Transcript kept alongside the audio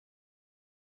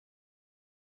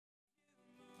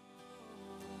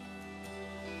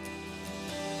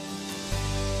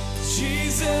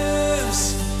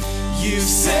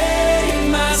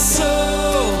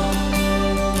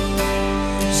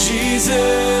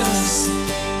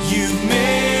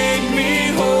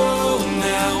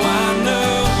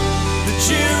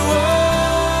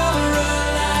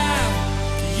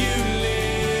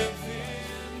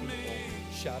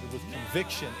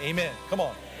conviction. Amen. Come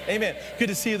on. Amen. Good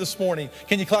to see you this morning.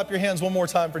 Can you clap your hands one more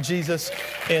time for Jesus?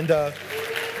 And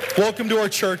welcome to our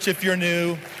church if you're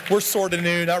new. We're sort of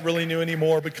new, not really new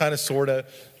anymore, but kind of sort of.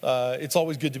 It's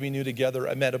always good to be new together.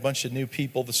 I met a bunch of new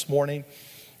people this morning.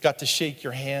 Got to shake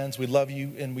your hands. We love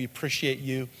you and we appreciate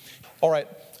you. All right.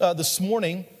 This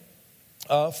morning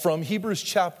from Hebrews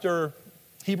chapter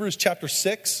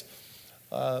 6,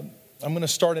 I'm going to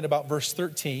start in about verse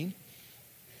 13.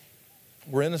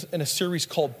 We're in a series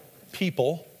called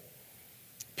People,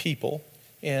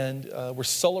 and we're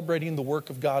celebrating the work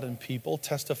of God in people,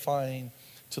 testifying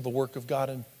to the work of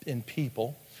God in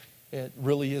people. It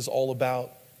really is all about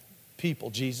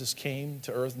people. Jesus came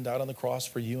to earth and died on the cross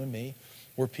for you and me.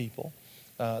 We're people.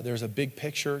 There's a big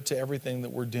picture to everything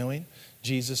that we're doing.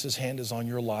 Jesus' hand is on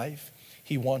your life.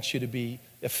 He wants you to be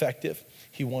effective.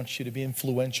 He wants you to be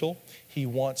influential. He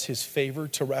wants his favor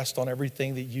to rest on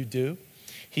everything that you do.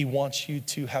 He wants you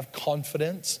to have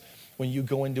confidence when you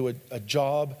go into a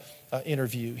job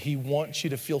interview. He wants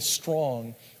you to feel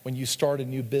strong when you start a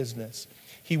new business.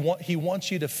 He wants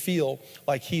you to feel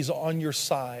like he's on your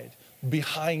side,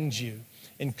 behind you,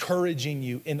 encouraging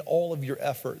you in all of your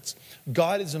efforts.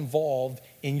 God is involved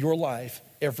in your life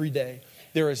every day.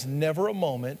 There is never a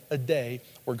moment, a day,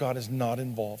 where God is not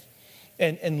involved.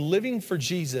 And living for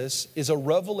Jesus is a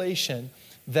revelation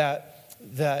that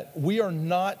we are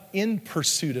not in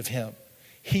pursuit of him.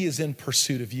 He is in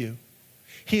pursuit of you.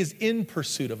 He is in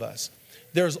pursuit of us.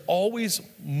 There's always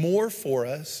more for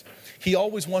us. He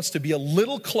always wants to be a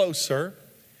little closer.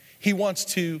 He wants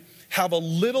to have a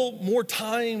little more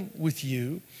time with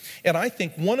you. And I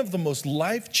think one of the most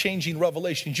life-changing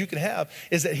revelations you can have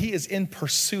is that he is in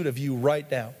pursuit of you right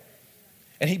now.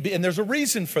 And there's a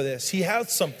reason for this. He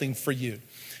has something for you.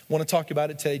 I want to talk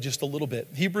about it today just a little bit.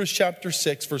 Hebrews chapter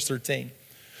 6, verse 13.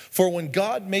 For when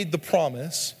God made the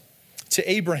promise to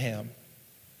Abraham,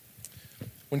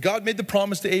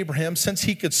 since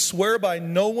he could swear by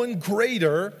no one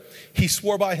greater, he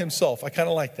swore by himself. I kind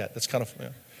of like that. That's kind of,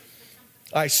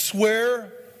 I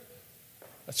swear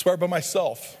by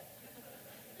myself.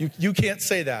 You can't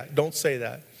say that. Don't say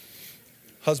that.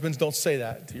 Husbands, don't say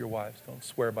that to your wives. Don't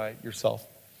swear by yourself.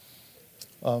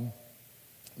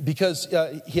 Because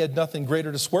he had nothing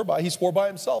greater to swear by, he swore by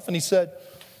himself. And he said,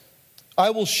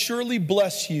 I will surely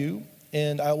bless you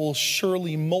and I will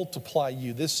surely multiply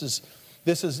you. This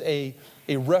is a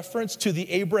reference to the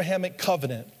Abrahamic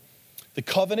covenant. The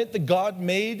covenant that God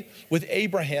made with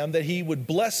Abraham, that he would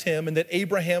bless him and that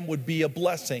Abraham would be a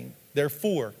blessing.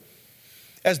 Therefore,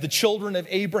 as the children of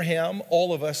Abraham,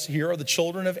 all of us here are the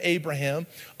children of Abraham.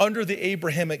 Under the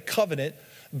Abrahamic covenant,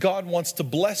 God wants to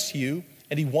bless you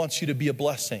and he wants you to be a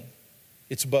blessing.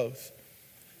 It's both.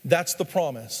 That's the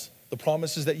promise. The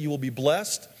promise is that you will be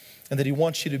blessed and that he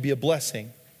wants you to be a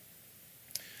blessing.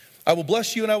 I will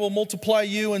bless you and I will multiply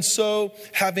you. And so,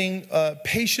 having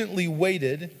patiently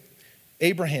waited,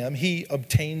 Abraham, he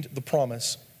obtained the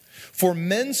promise. For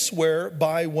men swear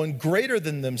by one greater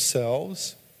than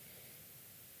themselves,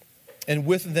 and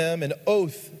with them an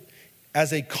oath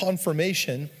as a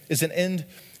confirmation is an end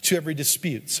to every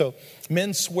dispute. So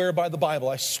men swear by the Bible.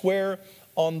 I swear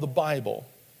on the Bible.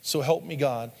 So help me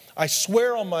God. I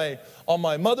swear on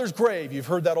my mother's grave. You've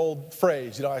heard that old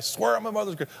phrase. I swear on my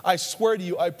mother's grave. I swear to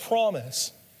you, I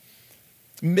promise.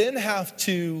 Men have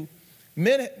to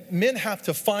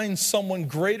find someone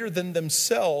greater than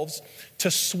themselves to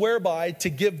swear by, to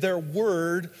give their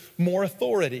word more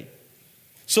authority.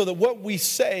 So that what we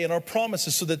say and our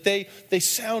promises, so that they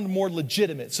sound more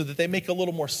legitimate, so that they make a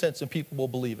little more sense and people will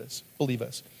believe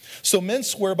us. So men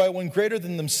swear by one greater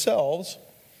than themselves,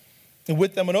 and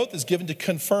with them an oath is given to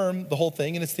confirm the whole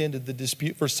thing, and it's the end of the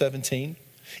dispute, verse 17.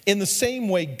 In the same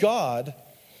way, God,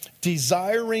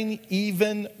 desiring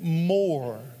even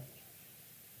more,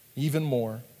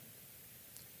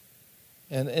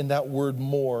 and that word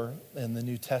more in the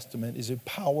New Testament is a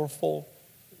powerful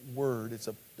word. It's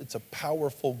a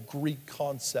powerful Greek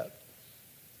concept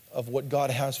of what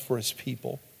God has for his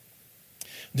people.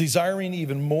 Desiring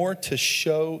even more to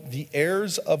show the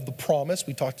heirs of the promise,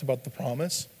 we talked about the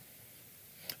promise,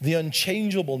 the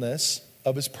unchangeableness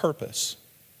of his purpose.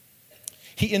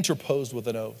 He interposed with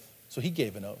an oath. So he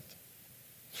gave an oath.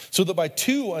 So that by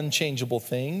two unchangeable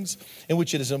things in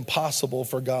which it is impossible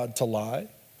for God to lie,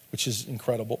 which is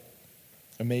incredible,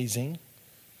 amazing,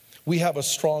 we have a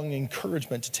strong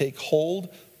encouragement to take hold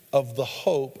of the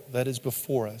hope that is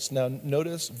before us. Now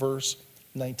notice verse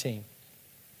 19.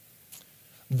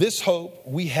 This hope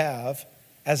we have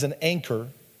as an anchor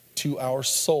to our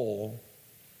soul,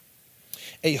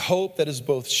 a hope that is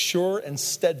both sure and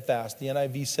steadfast. The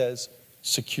NIV says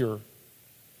secure.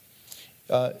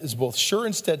 is both sure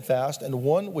and steadfast, and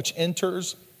one which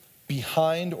enters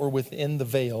behind or within the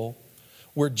veil,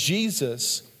 where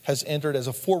Jesus has entered as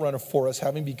a forerunner for us,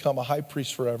 having become a high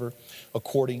priest forever,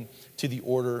 according to the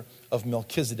order of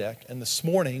Melchizedek. And this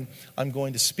morning, I'm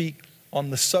going to speak on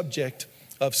the subject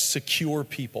of secure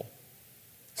people.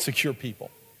 Secure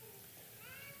people.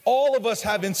 All of us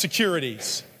have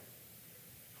insecurities.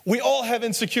 We all have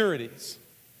insecurities.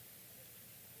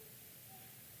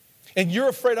 And you're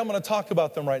afraid I'm going to talk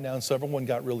about them right now, and so everyone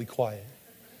got really quiet.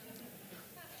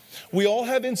 We all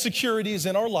have insecurities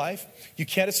in our life. You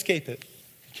can't escape it.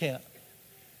 You can't.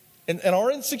 And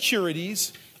our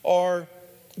insecurities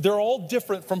they're all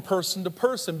different from person to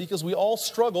person, because we all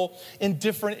struggle in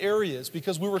different areas,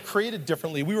 because we were created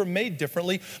differently, we were made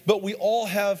differently, but we all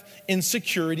have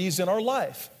insecurities in our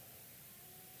life.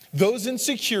 Those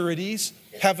insecurities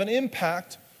have an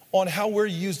impact on how we're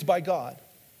used by God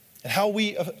and how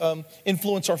we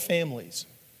influence our families.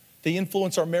 They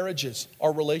influence our marriages,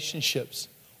 our relationships,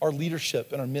 our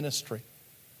leadership, and our ministry.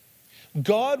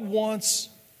 God wants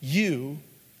you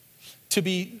to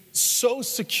be so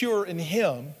secure in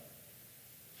Him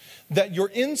that your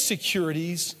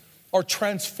insecurities are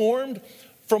transformed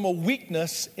from a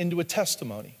weakness into a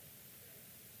testimony.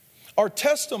 Our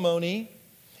testimony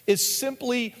is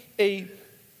simply a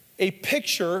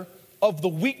picture of the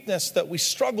weakness that we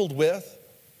struggled with,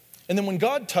 and then when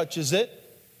God touches it,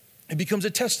 it becomes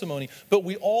a testimony. But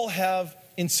we all have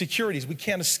insecurities. We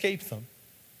can't escape them.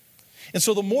 And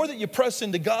so the more that you press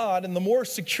into God and the more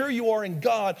secure you are in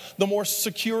God, the more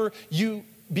secure you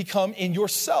become in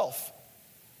yourself.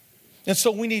 And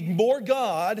so we need more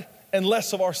God and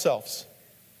less of ourselves.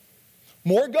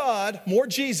 More God, more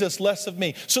Jesus, less of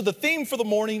me. So the theme for the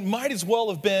morning might as well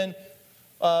have been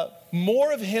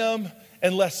more of Him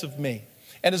and less of me.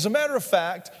 And as a matter of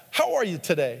fact, how are you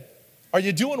today? Are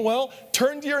you doing well?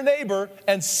 Turn to your neighbor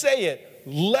and say it.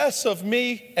 Less of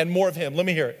me and more of Him. Let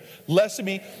me hear it. Less of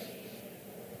me.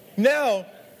 Now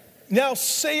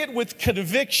say it with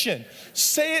conviction.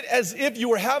 Say it as if you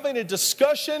were having a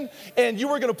discussion and you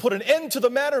were going to put an end to the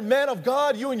matter. Man of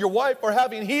God, you and your wife are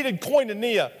having heated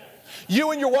koinonia.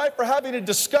 You and your wife are having a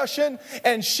discussion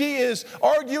and she is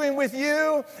arguing with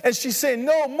you and she's saying,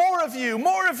 no, more of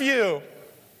you,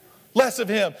 less of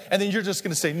him. And then you're just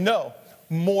going to say, no,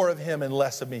 more of him and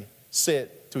less of me. Say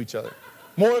it to each other.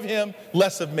 More of him,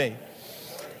 less of me.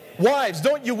 Wives,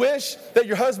 don't you wish that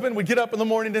your husband would get up in the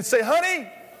morning and say, honey,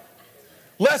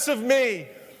 less of me?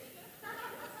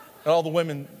 And all the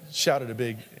women shouted a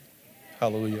big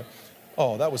hallelujah.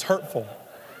 Oh, that was hurtful.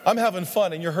 I'm having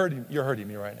fun and you're hurting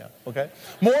me right now, okay?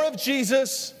 More of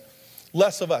Jesus,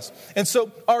 less of us. And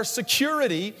so our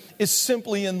security is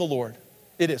simply in the Lord.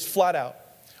 It is, flat out.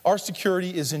 Our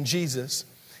security is in Jesus.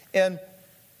 And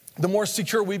the more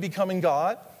secure we become in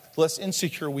God, the less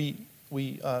insecure we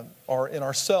are in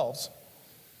ourselves.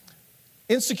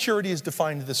 Insecurity is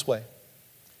defined this way.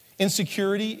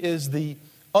 Insecurity is the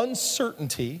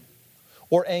uncertainty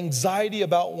or anxiety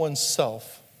about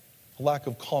oneself, a lack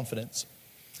of confidence,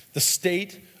 the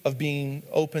state of being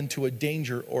open to a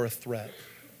danger or a threat.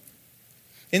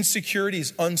 Insecurity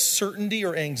is uncertainty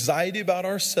or anxiety about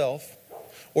ourselves,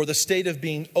 or the state of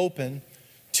being open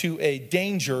to a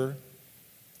danger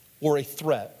or a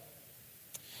threat.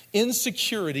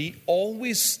 Insecurity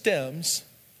always stems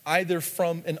either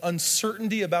from an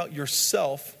uncertainty about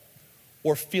yourself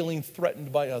or feeling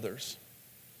threatened by others.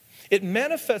 It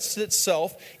manifests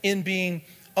itself in being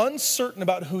uncertain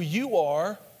about who you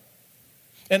are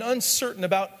and uncertain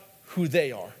about who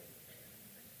they are.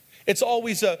 It's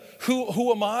always a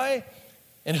who am I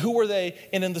and who are they?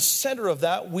 And in the center of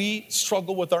that, we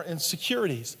struggle with our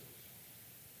insecurities.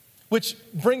 Which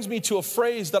brings me to a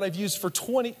phrase that I've used for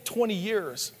 20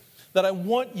 years that I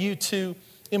want you to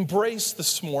embrace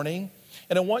this morning.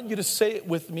 And I want you to say it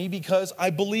with me because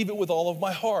I believe it with all of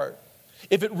my heart.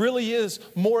 If it really is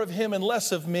more of him and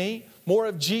less of me, more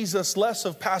of Jesus, less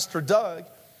of Pastor Doug,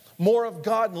 more of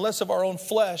God and less of our own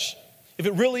flesh,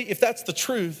 if that's the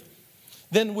truth,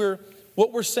 then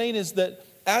what we're saying is that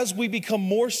as we become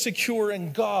more secure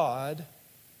in God,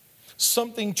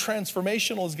 something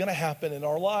transformational is going to happen in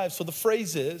our lives. So the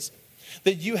phrase is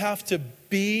that you have to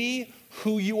be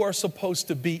who you are supposed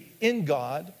to be in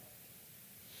God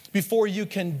before you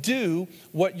can do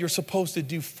what you're supposed to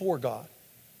do for God.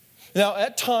 Now,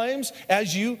 at times,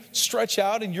 as you stretch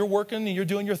out and you're working and you're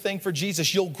doing your thing for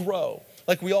Jesus, you'll grow.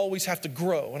 Like we always have to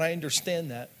grow, and I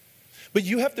understand that. But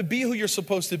you have to be who you're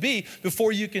supposed to be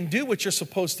before you can do what you're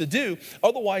supposed to do.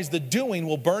 Otherwise, the doing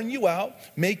will burn you out,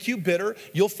 make you bitter.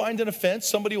 You'll find an offense.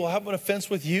 Somebody will have an offense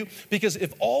with you. Because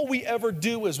if all we ever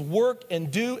do is work and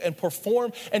do and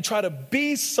perform and try to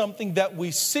be something that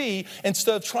we see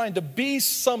instead of trying to be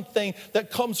something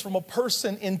that comes from a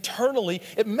person internally,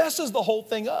 it messes the whole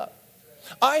thing up.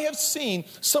 I have seen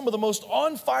some of the most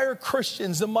on-fire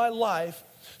Christians in my life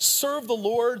serve the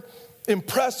Lord,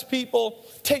 impress people,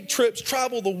 take trips,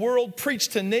 travel the world, preach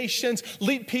to nations,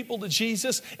 lead people to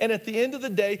Jesus. And at the end of the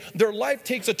day, their life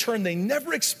takes a turn they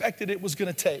never expected it was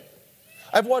going to take.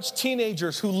 I've watched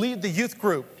teenagers who lead the youth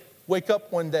group wake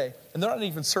up one day and they're not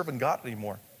even serving God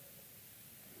anymore.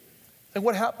 And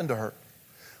what happened to her?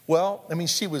 Well, I mean,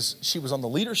 she was on the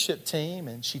leadership team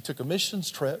and she took a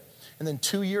missions trip. And then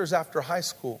 2 years after high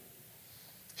school,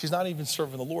 she's not even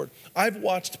serving the Lord. I've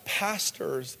watched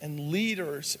pastors and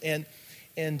leaders and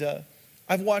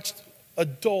I've watched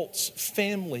adults,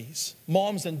 families,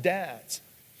 moms and dads,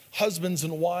 husbands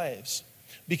and wives,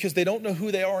 because they don't know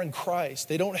who they are in Christ.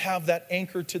 They don't have that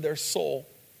anchor to their soul.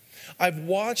 I've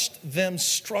watched them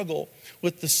struggle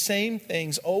with the same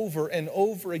things over and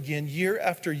over again, year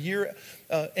after year,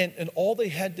 and all they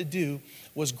had to do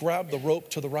was grab the rope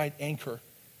to the right anchor,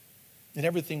 and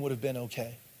everything would have been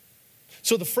okay.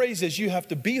 So the phrase is, you have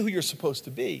to be who you're supposed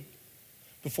to be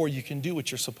before you can do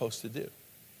what you're supposed to do.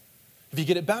 If you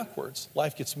get it backwards,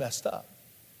 life gets messed up.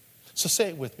 So say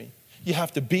it with me. You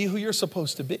have to be who you're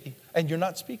supposed to be. And you're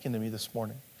not speaking to me this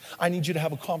morning. I need you to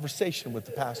have a conversation with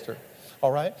the pastor.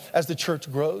 All right? As the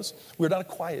church grows, we're not a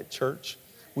quiet church.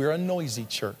 We're a noisy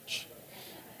church.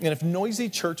 And if noisy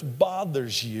church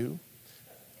bothers you,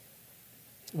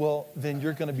 well, then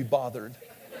you're going to be bothered.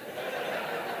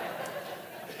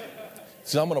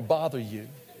 So I'm going to bother you.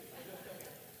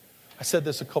 I said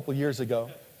this a couple years ago,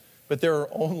 but there are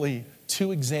only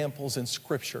 2 examples in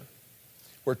Scripture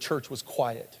where church was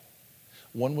quiet.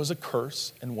 One was a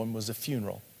curse and one was a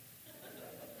funeral.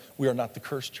 We are not the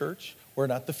curse church. We're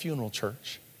not the funeral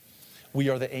church. We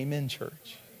are the amen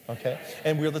church, okay?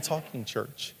 And we're the talking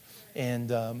church.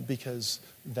 And because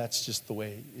that's just the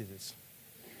way it is.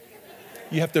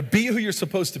 You have to be who you're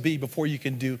supposed to be before you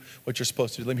can do what you're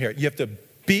supposed to do. Let me hear it. You have to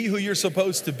be who you're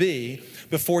supposed to be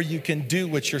before you can do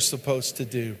what you're supposed to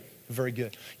do. Very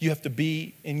good. You have to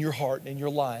be in your heart and in your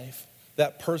life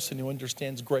that person who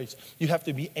understands grace. You have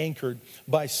to be anchored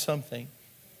by something.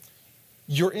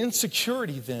 Your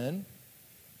insecurity then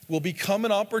will become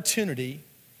an opportunity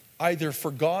either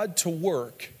for God to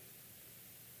work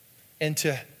and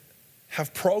to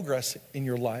have progress in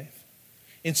your life.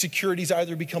 Insecurities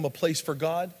either become a place for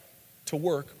God to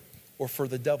work or for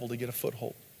the devil to get a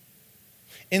foothold.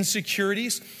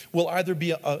 Insecurities will either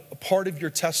be a part of your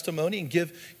testimony and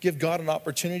give God an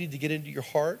opportunity to get into your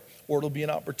heart, or it'll be an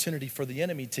opportunity for the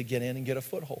enemy to get in and get a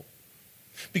foothold.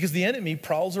 Because the enemy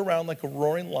prowls around like a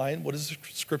roaring lion. What does the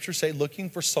Scripture say? Looking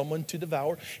for someone to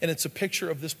devour. And it's a picture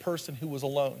of this person who was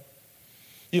alone.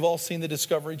 You've all seen the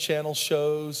Discovery Channel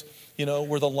shows,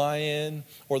 where the lion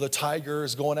or the tiger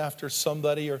is going after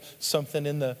somebody or something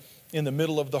in the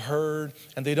middle of the herd,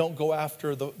 and they don't go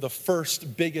after the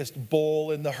first biggest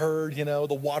bull in the herd,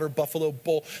 the water buffalo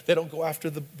bull. They don't go after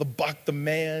the buck, the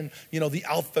man, the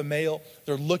alpha male.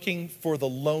 They're looking for the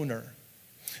loner.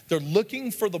 They're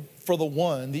looking for the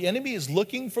one. The enemy is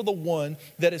looking for the one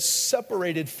that is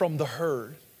separated from the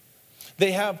herd.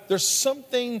 There's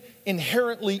something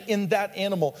inherently in that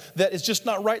animal that is just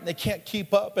not right and they can't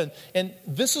keep up. And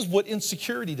this is what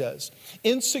insecurity does.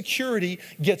 Insecurity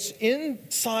gets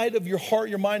inside of your heart,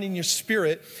 your mind, and your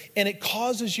spirit, and it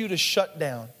causes you to shut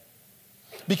down.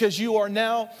 Because you are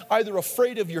now either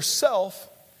afraid of yourself,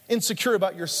 insecure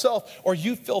about yourself, or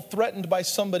you feel threatened by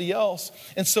somebody else.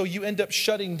 And so you end up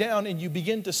shutting down and you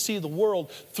begin to see the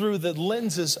world through the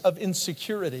lenses of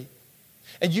insecurity.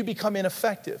 And you become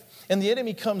ineffective. And the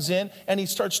enemy comes in and he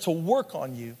starts to work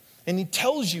on you. And he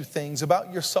tells you things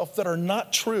about yourself that are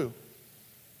not true.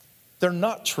 They're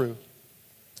not true.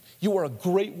 You are a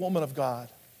great woman of God.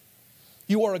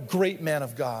 You are a great man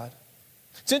of God.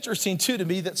 It's interesting too to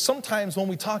me that sometimes when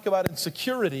we talk about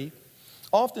insecurity,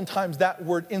 oftentimes that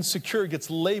word insecure gets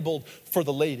labeled for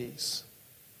the ladies.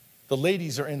 The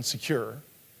ladies are insecure.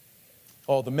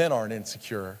 Oh, the men aren't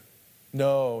insecure.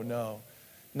 No,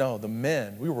 the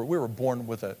men, we were born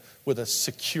with a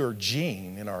secure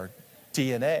gene in our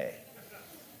DNA.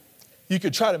 You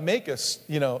could try to make us,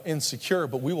 insecure,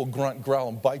 but we will grunt, growl,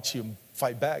 and bite you and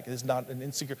fight back. It's not an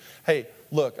insecure. Hey,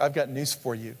 look, I've got news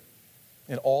for you,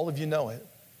 and all of you know it.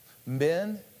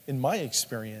 Men, in my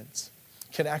experience,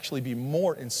 can actually be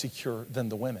more insecure than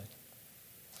the women.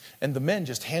 And the men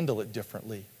just handle it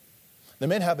differently. The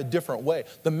men have a different way.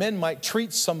 The men might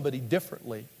treat somebody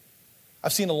differently.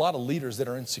 I've seen a lot of leaders that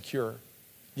are insecure.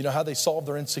 You know how they solve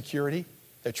their insecurity?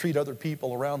 They treat other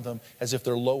people around them as if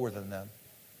they're lower than them.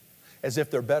 As if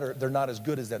they're better, they're not as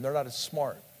good as them, they're not as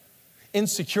smart.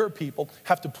 Insecure people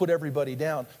have to put everybody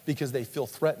down because they feel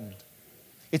threatened.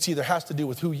 It either has to do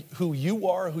with who you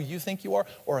are, who you think you are,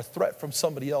 or a threat from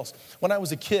somebody else. When I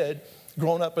was a kid,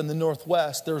 growing up in the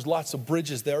Northwest, there's lots of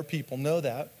bridges there. People know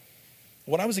that.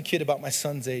 When I was a kid, about my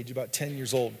son's age, about 10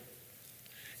 years old,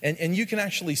 and you can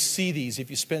actually see these if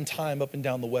you spend time up and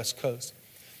down the West Coast.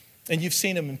 And you've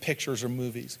seen them in pictures or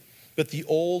movies. But the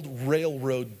old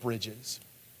railroad bridges.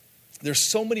 There's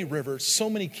so many rivers, so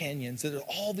many canyons. There are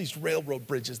all these railroad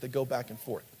bridges that go back and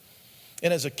forth.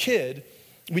 And as a kid,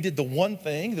 we did the one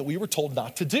thing that we were told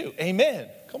not to do. Amen.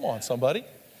 Come on, somebody.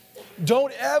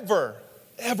 Don't ever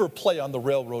play on the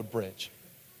railroad bridge.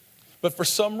 But for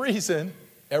some reason,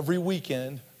 every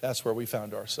weekend, that's where we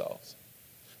found ourselves.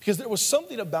 Because there was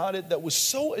something about it that was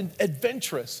so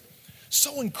adventurous,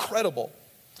 so incredible.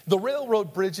 The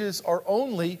railroad bridges are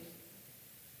only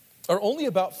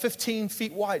about 15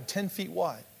 feet wide, 10 feet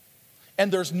wide.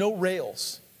 And there's no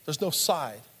rails. There's no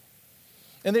side.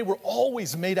 And they were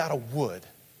always made out of wood.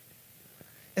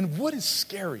 And wood is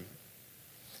scary.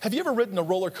 Have you ever ridden a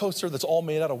roller coaster that's all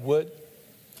made out of wood?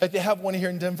 Like they have one here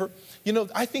in Denver. You know,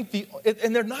 I think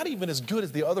and they're not even as good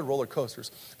as the other roller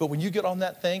coasters. But when you get on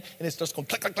that thing and it starts going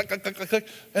click, click, click, click, click, click, click,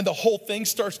 and the whole thing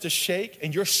starts to shake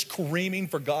and you're screaming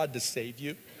for God to save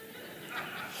you.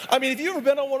 I mean, have you ever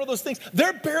been on one of those things?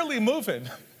 They're barely moving.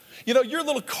 You know, your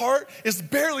little cart is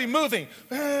barely moving.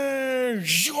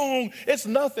 It's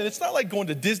nothing. It's not like going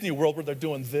to Disney World where they're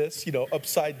doing this, you know,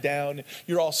 upside down.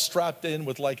 You're all strapped in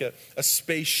with like a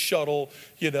space shuttle,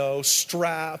 you know,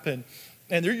 strap. And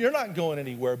you're not going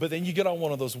anywhere. But then you get on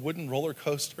one of those wooden roller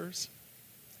coasters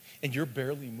and you're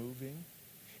barely moving.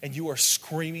 And you are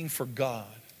screaming for God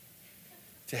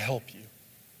to help you.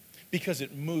 Because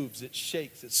it moves, it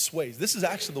shakes, it sways. This is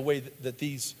actually the way that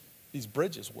these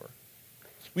bridges work.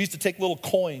 We used to take little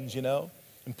coins, you know,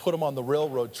 and put them on the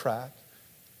railroad track.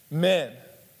 Men,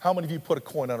 how many of you put a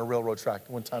coin on a railroad track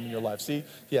one time in your life? See?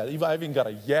 Yeah, I've even got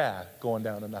a yeah going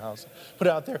down in the house. Put it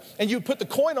out there. And you put the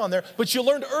coin on there, but you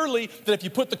learned early that if you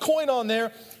put the coin on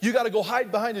there, you got to go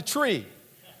hide behind a tree.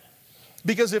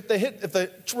 Because if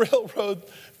the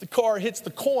car hits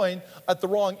the coin at the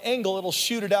wrong angle, it'll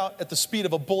shoot it out at the speed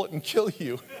of a bullet and kill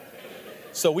you.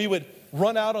 So we would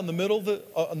run out on the middle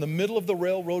of the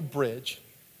railroad bridge.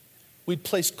 We'd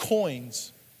place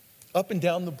coins up and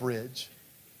down the bridge.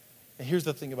 And here's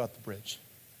the thing about the bridge.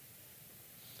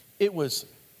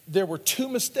 There were two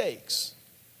mistakes.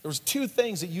 There was two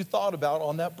things that you thought about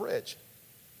on that bridge.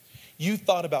 You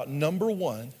thought about, number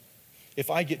one, if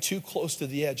I get too close to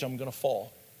the edge, I'm going to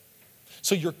fall.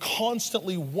 So you're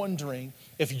constantly wondering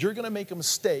if you're going to make a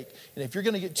mistake and if you're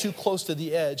going to get too close to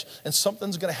the edge and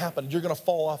something's going to happen, you're going to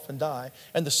fall off and die.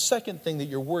 And the second thing that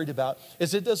you're worried about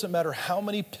is it doesn't matter how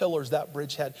many pillars that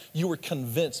bridge had, you were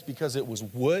convinced because it was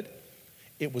wood,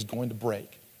 it was going to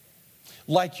break.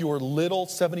 Like your little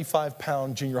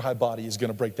 75-pound junior high body is going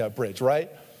to break that bridge, right?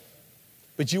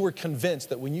 But you were convinced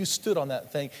that when you stood on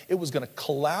that thing, it was going to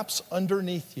collapse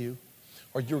underneath you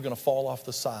or you were going to fall off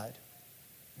the side.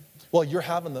 Well, you're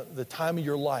having the time of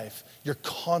your life. You're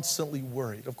constantly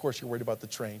worried. Of course, you're worried about the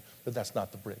train, but that's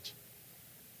not the bridge.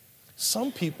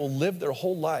 Some people live their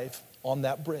whole life on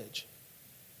that bridge,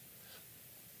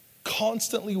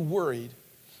 constantly worried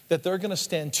that they're going to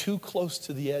stand too close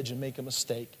to the edge and make a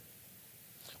mistake,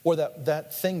 or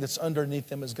that thing that's underneath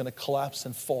them is going to collapse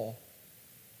and fall.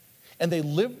 And they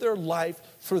live their life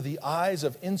through the eyes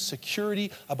of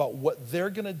insecurity about what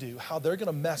they're going to do, how they're going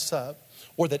to mess up,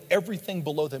 or that everything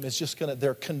below them is just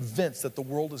they're convinced that the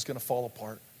world is going to fall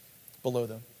apart below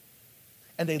them.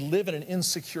 And they live in an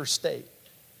insecure state.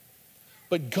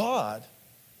 But God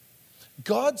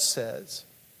says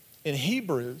in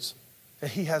Hebrews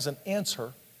that he has an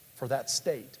answer for that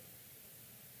state.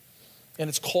 And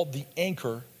it's called the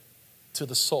anchor to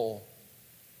the soul.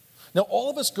 Now, all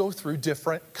of us go through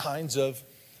different kinds of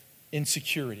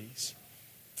insecurities.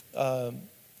 And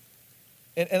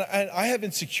I have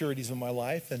insecurities in my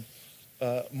life, and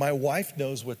my wife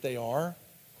knows what they are.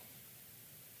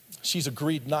 She's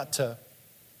agreed not to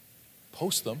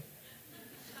post them.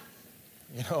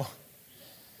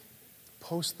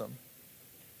 Post them.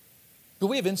 But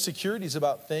we have insecurities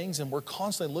about things, and we're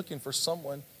constantly looking for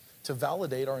someone to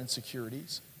validate our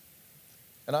insecurities.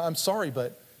 And I'm sorry,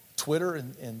 but Twitter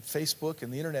and Facebook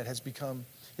and the internet has become,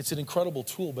 it's an incredible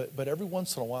tool, but every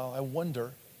once in a while I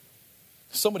wonder,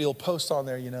 somebody will post on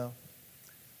there,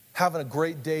 having a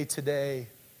great day today,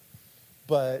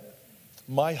 but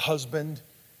my husband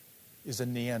is a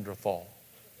Neanderthal.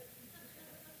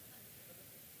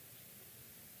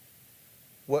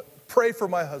 What? Pray for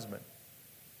my husband.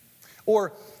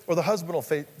 Or the husband will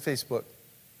Facebook.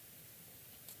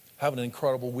 Having an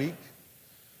incredible week.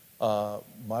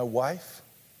 My wife,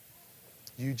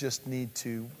 you just need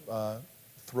to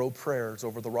throw prayers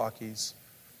over the Rockies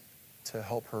to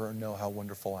help her know how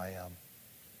wonderful I am.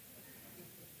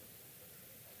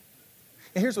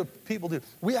 And here's what people do.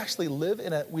 We actually live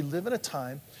in a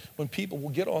time when people will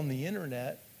get on the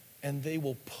internet and they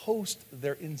will post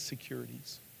their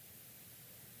insecurities.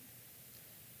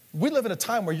 We live in a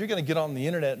time where you're going to get on the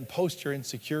internet and post your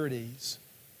insecurities.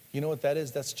 You know what that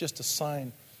is? That's just a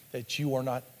sign that you are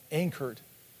not anchored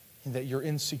and that your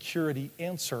insecurity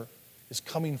answer is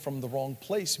coming from the wrong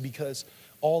place, because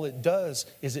all it does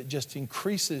is it just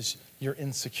increases your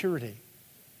insecurity.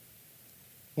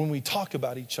 When we talk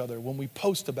about each other, when we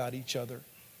post about each other,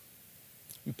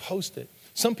 we post it.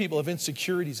 Some people have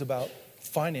insecurities about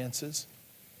finances.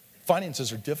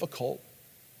 Finances are difficult.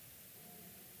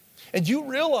 And you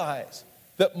realize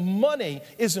that money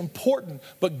is important,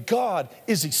 but God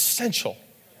is essential.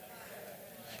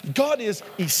 God is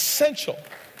essential.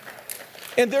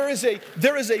 And there is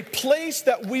a place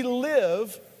that we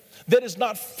live that is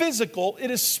not physical, it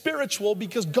is spiritual,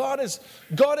 because God has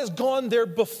gone there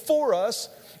before us,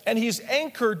 and He's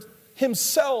anchored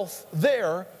Himself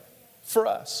there for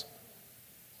us.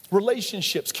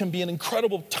 Relationships can be an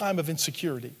incredible time of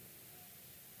insecurity.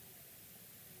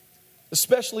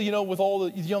 Especially, with all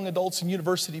the young adults and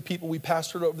university people we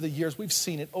pastored over the years, we've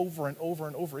seen it over and over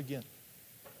and over again.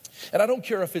 And I don't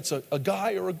care if it's a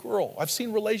guy or a girl. I've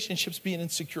seen relationships be an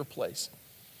insecure place.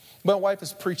 My wife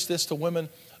has preached this to women,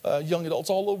 young adults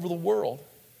all over the world.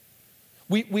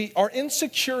 Our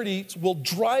insecurities will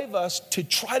drive us to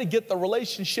try to get the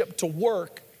relationship to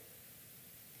work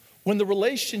when the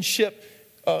relationship,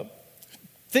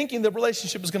 thinking the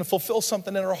relationship is going to fulfill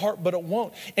something in our heart, but it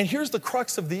won't. And here's the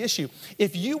crux of the issue.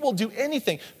 If you will do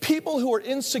anything, people who are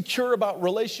insecure about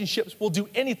relationships will do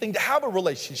anything to have a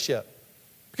relationship.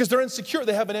 Because they're insecure,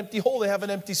 they have an empty hole, they have an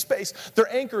empty space.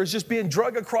 Their anchor is just being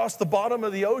dragged across the bottom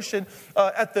of the ocean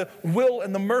at the will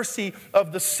and the mercy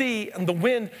of the sea and the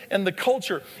wind and the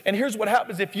culture. And here's what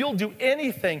happens. If you'll do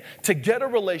anything to get a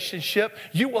relationship,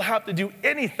 you will have to do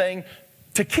anything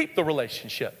to keep the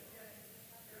relationship.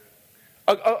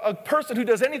 A person who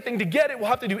does anything to get it will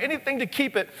have to do anything to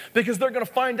keep it, because they're going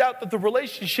to find out that the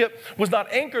relationship was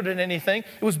not anchored in anything.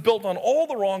 It was built on all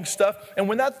the wrong stuff. And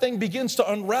when that thing begins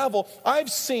to unravel, I've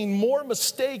seen more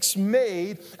mistakes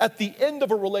made at the end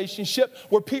of a relationship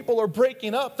where people are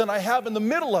breaking up than I have in the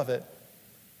middle of it.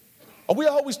 We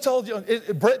always tell you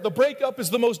the breakup is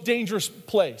the most dangerous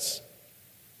place.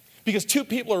 Because two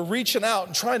people are reaching out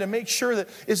and trying to make sure that,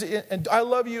 and I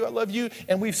love you,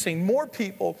 and we've seen more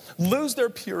people lose their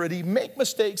purity, make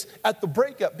mistakes at the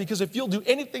breakup, because if you'll do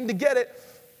anything to get it,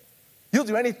 you'll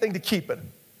do anything to keep it.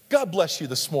 God bless you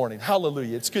this morning.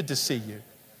 Hallelujah. It's good to see you.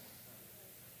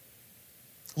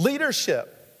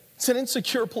 Leadership, it's an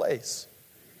insecure place.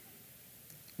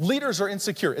 Leaders are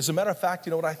insecure. As a matter of fact,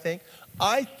 you know what I think?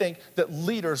 I think that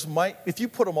leaders might, if you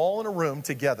put them all in a room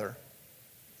together,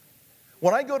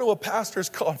 when I go to a pastor's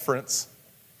conference,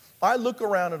 I look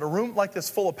around at a room like this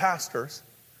full of pastors,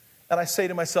 and I say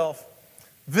to myself,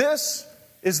 this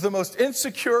is the most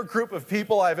insecure group of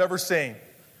people I've ever seen.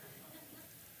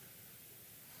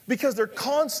 Because they're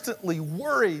constantly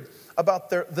worried about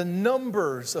the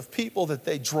numbers of people that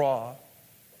they draw.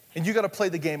 And you got to play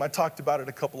the game. I talked about it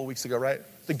a couple of weeks ago, right?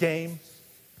 The game.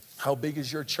 How big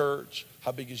is your church?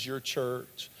 How big is your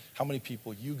church? How many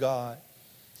people you got?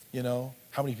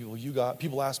 How many people you got?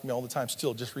 People ask me all the time,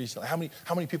 still, just recently, how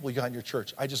many people you got in your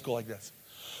church? I just go like this.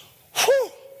 Whew!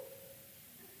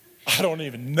 I don't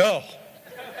even know.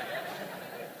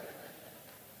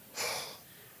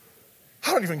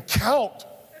 I don't even count.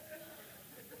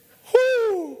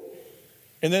 Whew!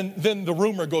 And then the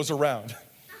rumor goes around.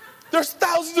 There's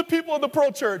thousands of people in the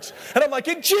Pearl Church. And I'm like,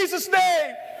 in Jesus'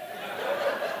 name.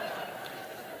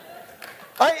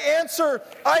 I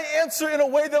answer in a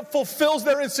way that fulfills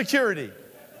their insecurity.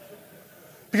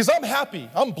 Because I'm happy,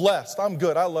 I'm blessed, I'm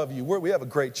good, I love you. We have a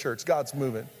great church, God's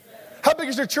moving. How big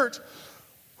is your church?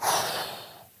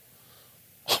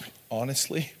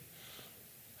 Honestly,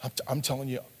 I'm telling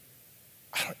you,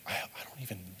 I don't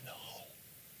even know.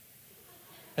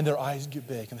 And their eyes get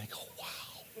big and they go, wow.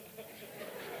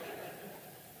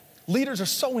 Leaders are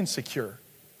so insecure.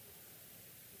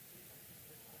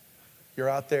 You're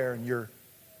out there and you're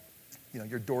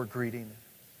door greeting.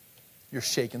 You're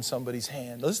shaking somebody's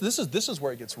hand. This is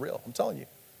where it gets real. I'm telling you.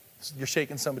 You're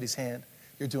shaking somebody's hand.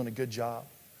 You're doing a good job.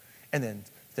 And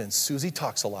then Susie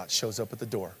Talks a Lot shows up at the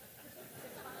door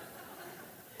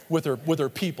with her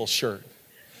people shirt.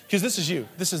 Because this is you.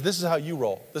 This is how you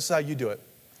roll. This is how you do it.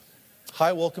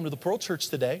 Hi, welcome to the Pearl Church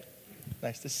today.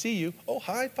 Nice to see you. Oh,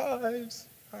 high fives.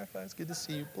 High fives. Good to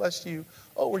see you. Bless you.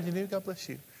 Oh, were you new? God bless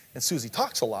you. And Susie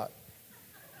talks a lot.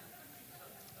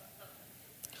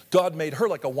 God made her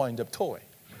like a wind-up toy.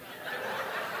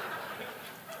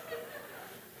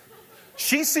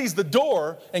 She sees the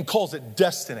door and calls it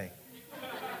destiny.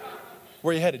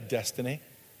 Where are you headed, Destiny?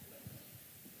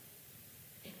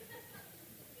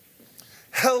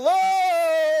 Hello!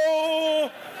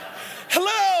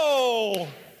 Hello!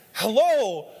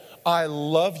 Hello! I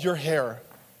love your hair.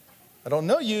 I don't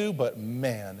know you, but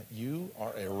man, you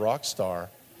are a rock star.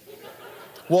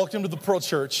 Welcome to the Pearl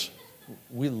Church.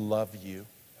 We love you.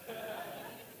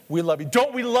 We love you.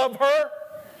 Don't we love her?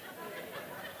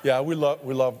 Yeah, we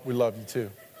love you too.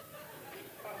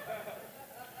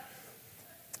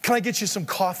 Can I get you some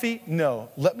coffee? No.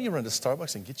 Let me run to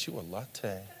Starbucks and get you a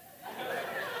latte.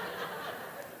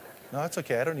 No, it's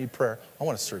okay. I don't need prayer. I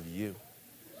want to serve you.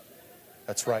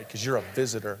 That's right, because you're a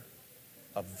visitor.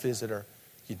 A visitor.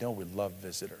 You know we love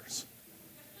visitors.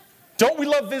 Don't we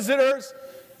love visitors?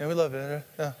 Yeah, we love visitors.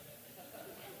 Yeah.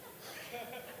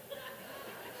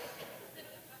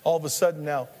 All of a sudden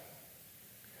now,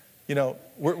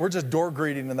 we're just door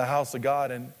greeting in the house of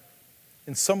God, and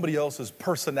somebody else's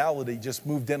personality just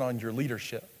moved in on your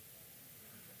leadership.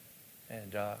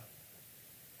 And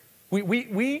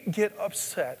we get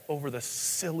upset over the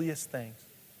silliest things.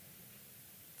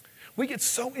 We get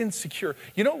so insecure.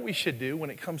 You know what we should do when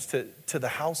it comes to the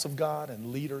house of God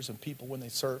and leaders and people when they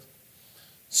serve?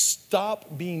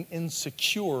 Stop being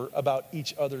insecure about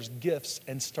each other's gifts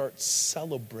and start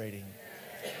celebrating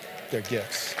their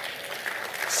gifts.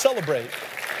 Celebrate.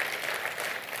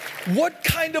 What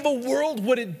kind of a world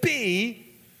would it be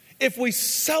if we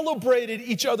celebrated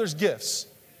each other's gifts?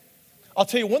 I'll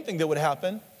tell you one thing that would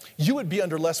happen. You would be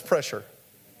under less pressure.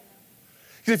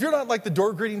 Because if you're not like the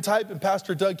door greeting type and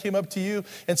Pastor Doug came up to you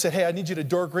and said, hey, I need you to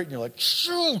door greet, and you're like,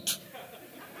 shoot.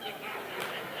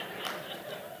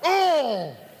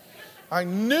 Oh, I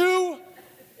knew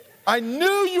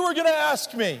you were going to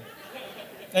ask me.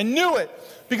 I knew it.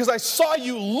 Because I saw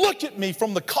you look at me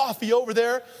from the coffee over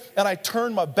there, and I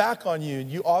turned my back on you,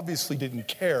 and you obviously didn't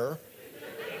care.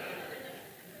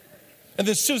 And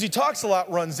then Susie Talks a Lot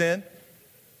runs in.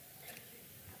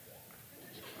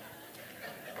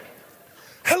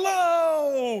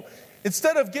 Hello!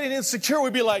 Instead of getting insecure,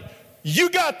 we'd be like, you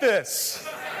got this.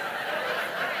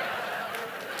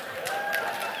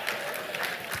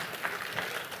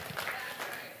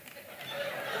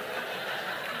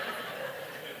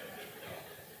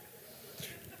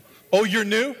 Oh, you're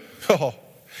new? Oh,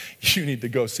 you need to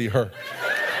go see her.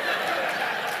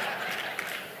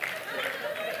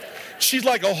 She's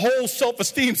like a whole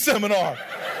self-esteem seminar.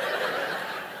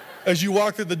 As you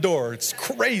walk through the door, it's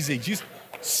crazy. She's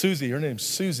Susie, her name's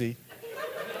Susie.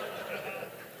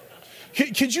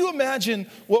 Could you imagine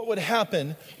what would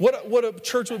happen, what a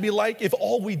church would be like if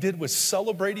all we did was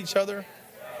celebrate each other?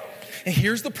 And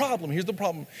here's the problem,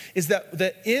 is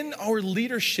that in our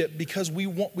leadership, because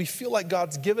we feel like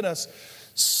God's given us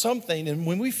something, and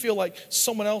when we feel like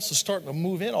someone else is starting to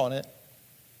move in on it,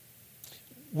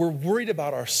 we're worried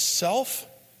about ourselves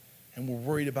and we're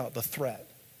worried about the threat.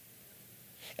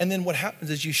 And then what happens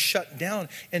is you shut down,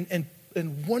 and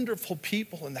wonderful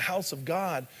people in the house of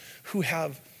God who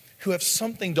have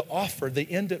something to offer, they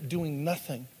end up doing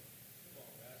nothing.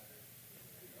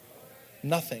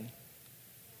 Nothing.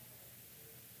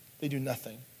 They do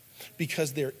nothing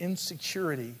because their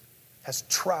insecurity has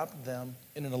trapped them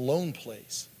in an alone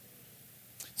place.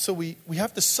 So we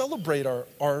have to celebrate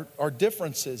our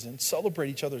differences and celebrate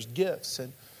each other's gifts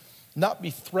and not be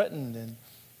threatened.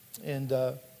 And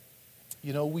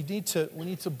we need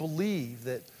to believe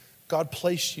that God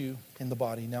placed you in the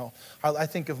body. Now, I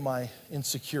think of my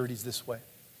insecurities this way.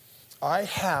 I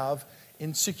have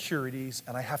insecurities,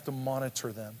 and I have to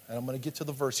monitor them. And I'm going to get to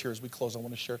the verse here as we close. I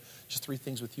want to share just 3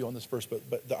 things with you on this verse, but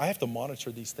I have to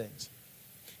monitor these things.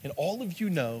 And all of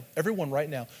you know, everyone right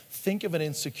now, think of an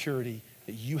insecurity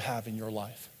that you have in your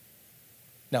life.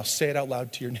 Now, say it out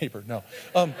loud to your neighbor. No.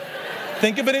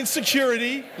 Think of an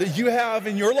insecurity that you have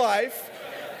in your life,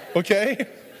 okay?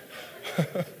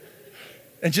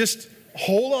 And just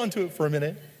hold on to it for a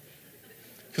minute.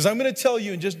 Because I'm going to tell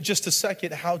you in just a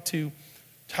second how to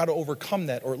overcome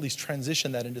that, or at least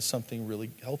transition that into something really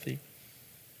healthy.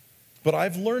 But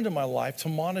I've learned in my life to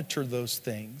monitor those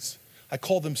things. I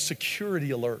call them security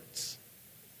alerts.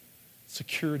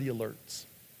 Security alerts.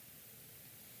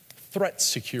 Threat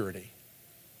security.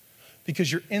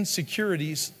 Because your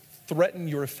insecurities threaten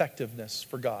your effectiveness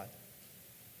for God.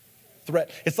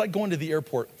 It's like going to the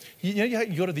airport. You know how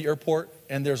you go to the airport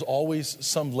and there's always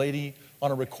some lady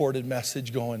on a recorded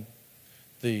message going,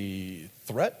 the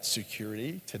threat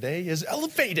security today is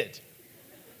elevated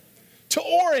to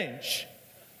orange.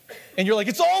 And you're like,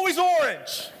 it's always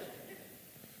orange.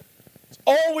 It's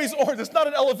always orange. It's not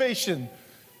an elevation.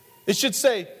 It should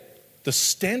say, the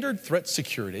standard threat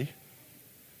security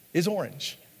is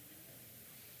orange.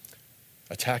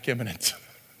 Attack imminent.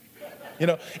 You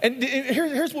know, and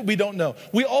here's what we don't know.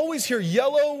 We always hear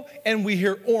yellow and we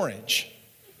hear orange.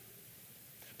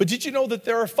 But did you know that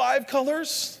there are 5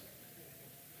 colors?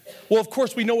 Well, of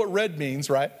course, we know what red means,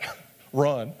 right?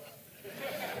 Run.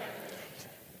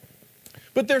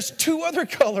 But there's 2 other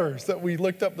colors that we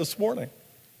looked up this morning.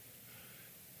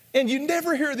 And you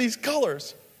never hear these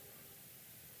colors.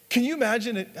 Can you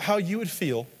imagine how you would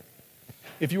feel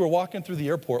if you were walking through the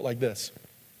airport like this?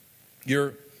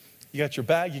 You got your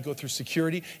bag, you go through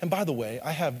security. And by the way,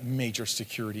 I have major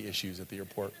security issues at the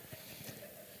airport.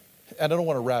 And I don't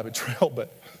want to rabbit trail,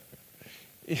 but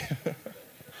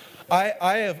I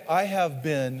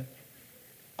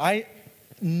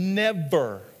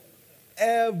never,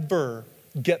 ever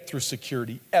get through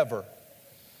security, ever.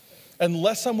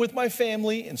 Unless I'm with my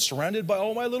family and surrounded by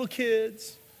all my little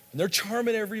kids, and they're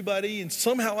charming everybody, and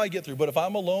somehow I get through. But if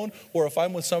I'm alone, or if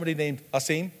I'm with somebody named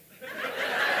Asim,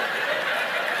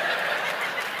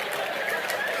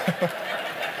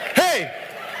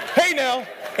 hey now,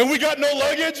 and we got no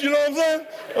luggage, you know what I'm saying?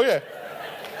 Okay.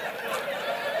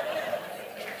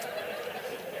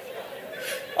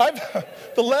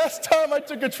 The last time I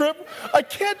took a trip, I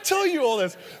can't tell you all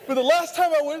this, but the last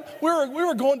time I went, we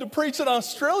were going to preach in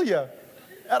Australia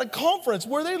at a conference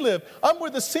where they live. I'm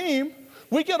with Asim.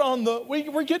 We're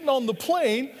getting on the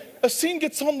plane. Asim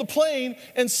gets on the plane,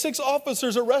 and 6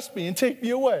 officers arrest me and take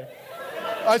me away.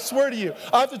 I swear to you.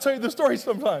 I have to tell you the story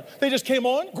sometime. They just came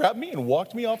on, grabbed me, and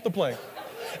walked me off the plane.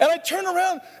 And I turn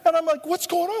around, and I'm like, what's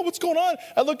going on? What's going on?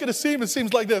 I look at Asim, and it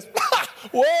seems like this.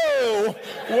 Whoa,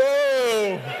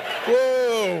 whoa,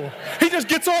 whoa. He just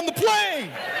gets on the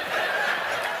plane.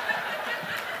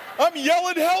 I'm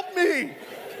yelling, help me.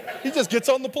 He just gets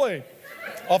on the plane.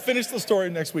 I'll finish the story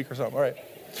next week or something. All right.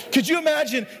 Could you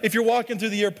imagine if you're walking through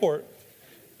the airport,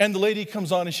 and the lady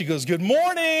comes on, and she goes, good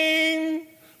morning.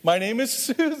 My name is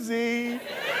Susie.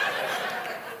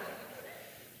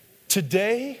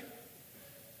 Today's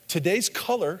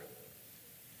color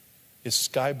is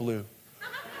sky blue.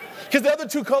 Because the other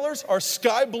 2 colors are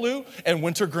sky blue and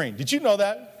winter green. Did you know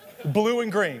that? Blue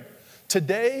and green.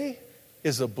 Today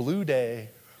is a blue day.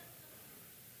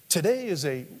 Today is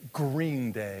a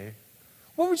green day.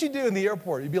 What would you do in the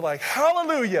airport? You'd be like,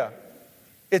 hallelujah.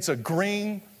 It's a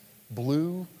green,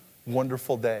 blue,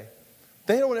 wonderful day.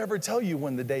 They don't ever tell you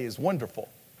when the day is wonderful.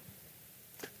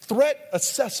 Threat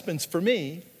assessments for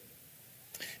me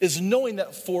is knowing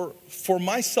that for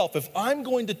myself, if I'm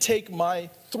going to take my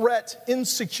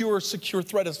secure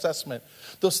threat assessment,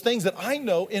 those things that I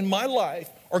know in my life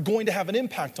are going to have an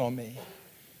impact on me,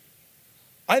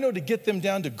 I know to get them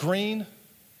down to green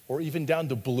or even down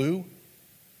to blue,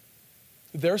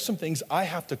 there are some things I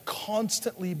have to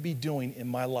constantly be doing in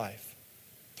my life.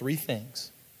 3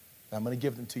 things. And I'm going to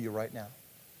give them to you right now.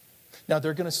 Now,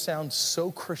 they're going to sound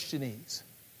so Christianese.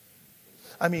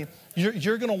 I mean,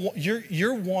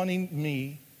 you're wanting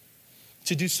me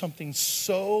to do something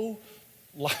so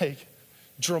like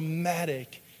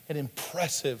dramatic and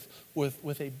impressive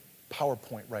with a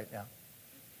PowerPoint right now.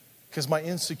 Because my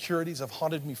insecurities have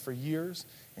haunted me for years,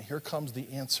 and here comes the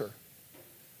answer.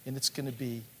 And it's going to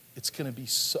be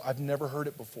so, I've never heard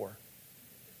it before.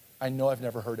 I know I've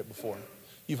never heard it before.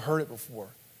 You've heard it before.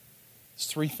 It's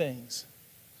 3 things.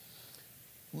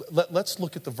 Let's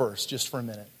look at the verse just for a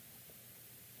minute.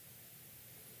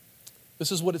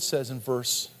 This is what it says in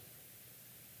verse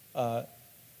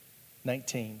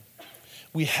 19.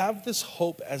 We have this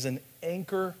hope as an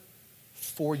anchor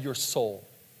for your soul.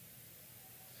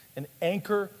 An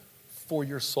anchor for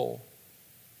your soul.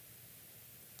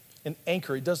 An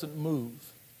anchor, it doesn't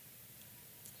move.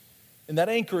 And that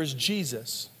anchor is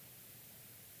Jesus.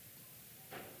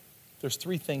 There's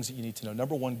 3 things that you need to know.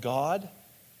 Number 1, God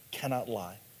cannot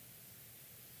lie.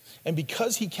 And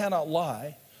because he cannot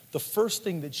lie, the first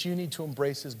thing that you need to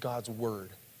embrace is God's word.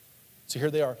 So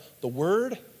here they are. The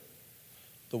word,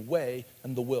 the way,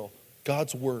 and the will.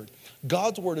 God's word.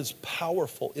 God's word is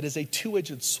powerful. It is a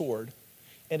 2-edged sword,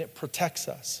 and it protects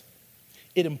us.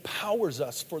 It empowers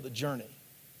us for the journey.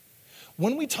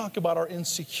 When we talk about our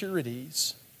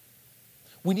insecurities,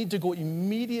 we need to go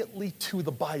immediately to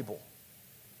the Bible.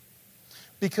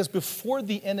 Because before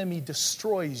the enemy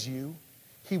destroys you,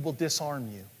 he will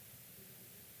disarm you.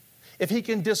 If he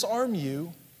can disarm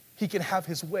you, he can have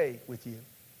his way with you.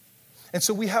 And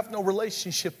so we have no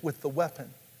relationship with the weapon.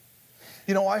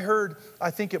 You know,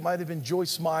 I think it might have been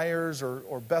Joyce Myers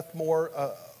or Beth Moore,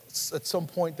 at some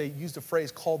point they used a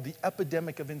phrase called the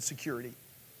epidemic of insecurity.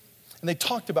 And they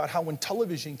talked about how when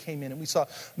television came in and we saw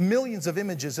millions of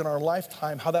images in our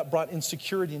lifetime, how that brought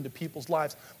insecurity into people's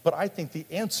lives. But I think the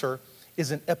answer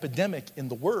is an epidemic in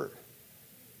the Word,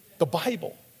 the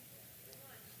Bible.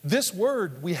 This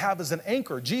Word we have as an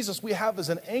anchor. Jesus we have as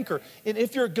an anchor. And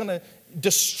if you're going to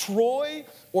destroy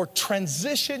or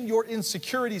transition your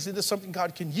insecurities into something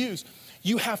God can use,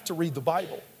 you have to read the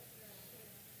Bible.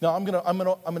 Now I'm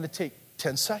going to take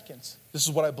 10 seconds. This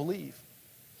is what I believe.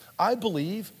 I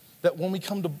believe that when we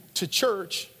come to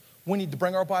church, we need to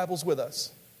bring our Bibles with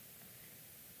us.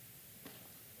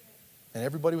 And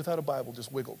everybody without a Bible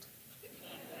just wiggled.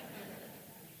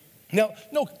 Now,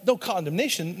 no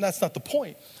condemnation, that's not the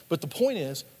point. But the point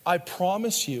is, I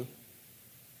promise you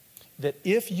that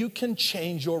if you can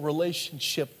change your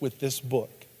relationship with this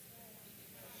book,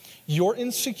 your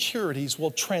insecurities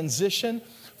will transition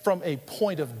from a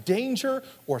point of danger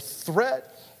or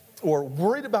threat or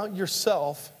worried about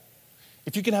yourself.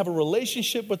 If you can have a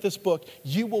relationship with this book,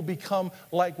 you will become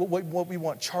like what we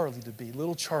want Charlie to be,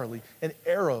 little Charlie, an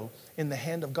arrow in the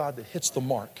hand of God that hits the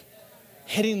mark,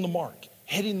 hitting the mark,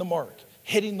 hitting the mark,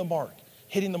 hitting the mark,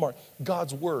 hitting the mark.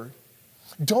 God's word.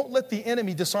 Don't let the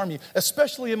enemy disarm you,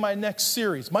 especially in my next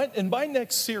series. In my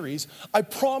next series, I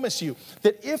promise you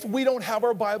that if we don't have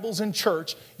our Bibles in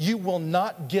church, you will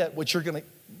not get what you're going to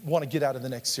want to get out of the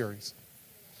next series.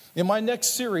 In my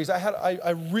next series, I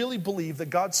really believe that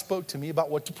God spoke to me about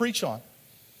what to preach on.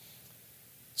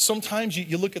 Sometimes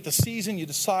you look at the season, you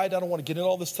decide, I don't want to get into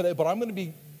all this today, but I'm going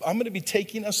to be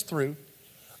taking us through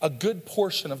a good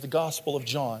portion of the Gospel of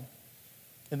John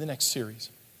in the next series.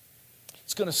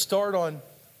 It's going to start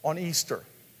on Easter.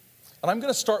 And I'm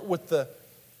going to start with the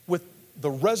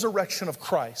resurrection of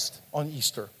Christ on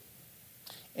Easter.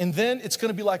 And then it's going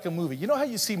to be like a movie. You know how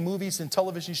you see movies and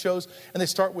television shows and they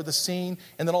start with a scene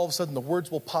and then all of a sudden the words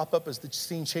will pop up as the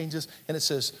scene changes and it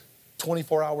says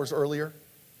 24 hours earlier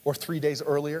or 3 days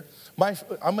earlier.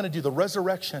 I'm going to do the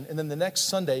resurrection and then the next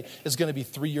Sunday is going to be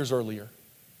 3 years earlier.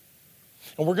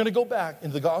 And we're going to go back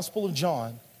into the Gospel of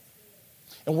John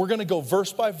and we're going to go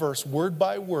verse by verse, word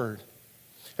by word,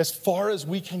 as far as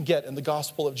we can get in the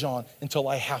Gospel of John until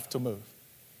I have to move.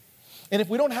 And if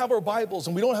we don't have our Bibles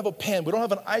and we don't have a pen, we don't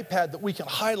have an iPad that we can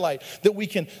highlight, that we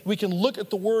can look at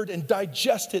the Word and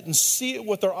digest it and see it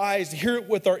with our eyes, hear it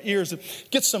with our ears, and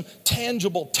get some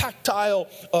tangible, tactile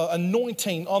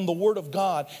anointing on the Word of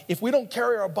God. If we don't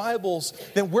carry our Bibles,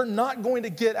 then we're not going to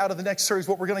get out of the next series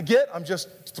what we're going to get. I'm just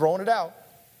throwing it out.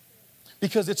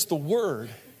 Because it's the Word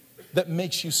that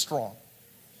makes you strong.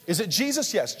 Is it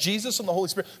Jesus? Yes, Jesus and the Holy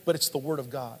Spirit, but it's the Word of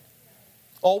God.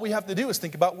 All we have to do is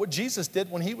think about what Jesus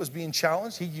did when he was being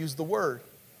challenged. He used the Word.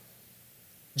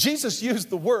 Jesus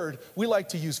used the Word. We like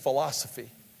to use philosophy.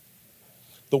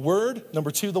 The Word,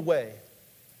 number two, the way.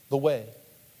 The way.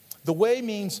 The way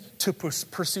means to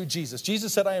pursue Jesus.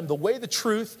 Jesus said, I am the way, the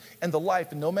truth, and the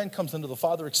life, and no man comes unto the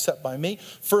Father except by me.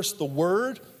 First, the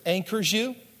Word anchors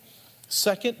you.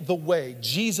 Second, the way.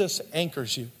 Jesus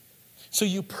anchors you. So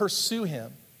you pursue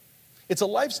him. It's a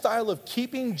lifestyle of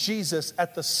keeping Jesus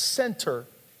at the center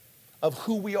of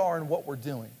who we are and what we're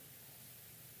doing.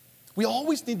 We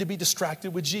always need to be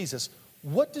distracted with Jesus.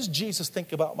 What does Jesus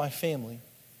think about my family?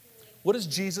 What does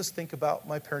Jesus think about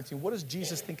my parenting? What does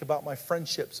Jesus think about my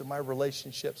friendships and my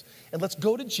relationships? And let's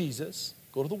go to Jesus,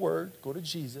 go to the Word, go to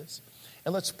Jesus,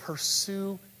 and let's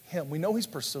pursue him. We know he's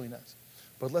pursuing us,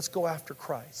 but let's go after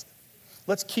Christ.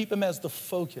 Let's keep him as the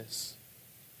focus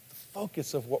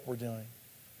of what we're doing.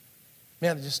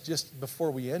 Man, just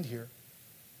before we end here,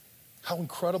 how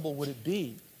incredible would it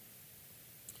be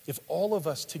if all of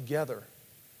us together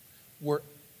were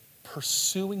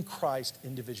pursuing Christ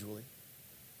individually?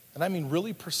 And I mean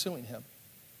really pursuing him.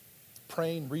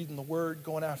 Praying, reading the Word,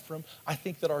 going after him. I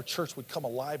think that our church would come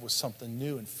alive with something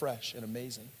new and fresh and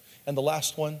amazing. And the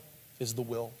last one is the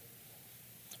will.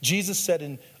 Jesus said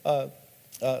in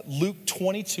Luke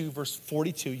 22, verse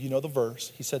 42, you know the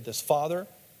verse. He said this, Father,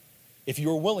 if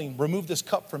you are willing, remove this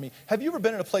cup from me. Have you ever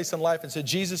been in a place in life and said,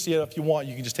 Jesus, yeah, if you want,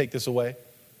 you can just take this away?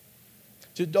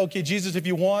 Okay, Jesus, if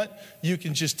you want, you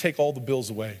can just take all the bills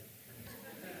away.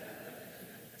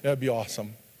 That'd be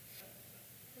awesome.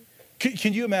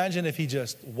 Can you imagine if he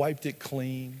just wiped it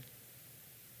clean?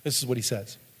 This is what he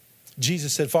says.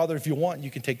 Jesus said, Father, if you want,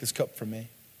 you can take this cup from me.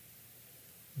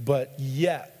 But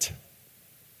yet,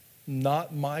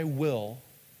 not my will,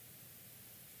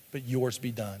 but yours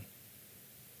be done.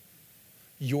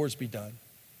 Yours be done.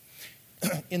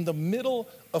 in the middle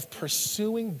of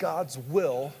pursuing God's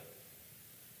will,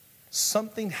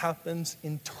 something happens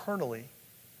internally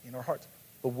in our hearts.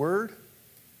 The Word,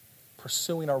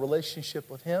 pursuing our relationship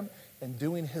with Him, and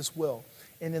doing His will.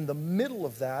 And in the middle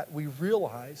of that, we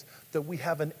realize that we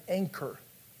have an anchor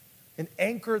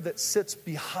that sits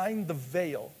behind the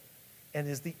veil and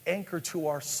is the anchor to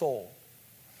our soul.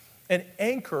 An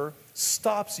anchor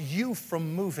stops you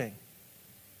from moving.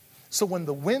 So when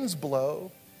the winds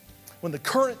blow, when the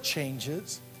current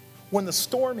changes, when the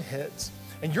storm hits,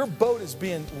 and your boat is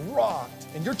being rocked,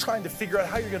 and you're trying to figure out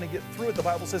how you're going to get through it, the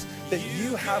Bible says that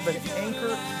you have an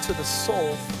anchor to the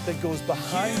soul that goes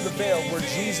behind the veil where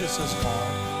Jesus is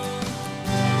gone.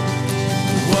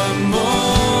 What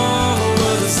more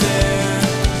was there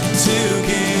to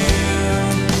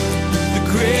give? The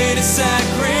greatest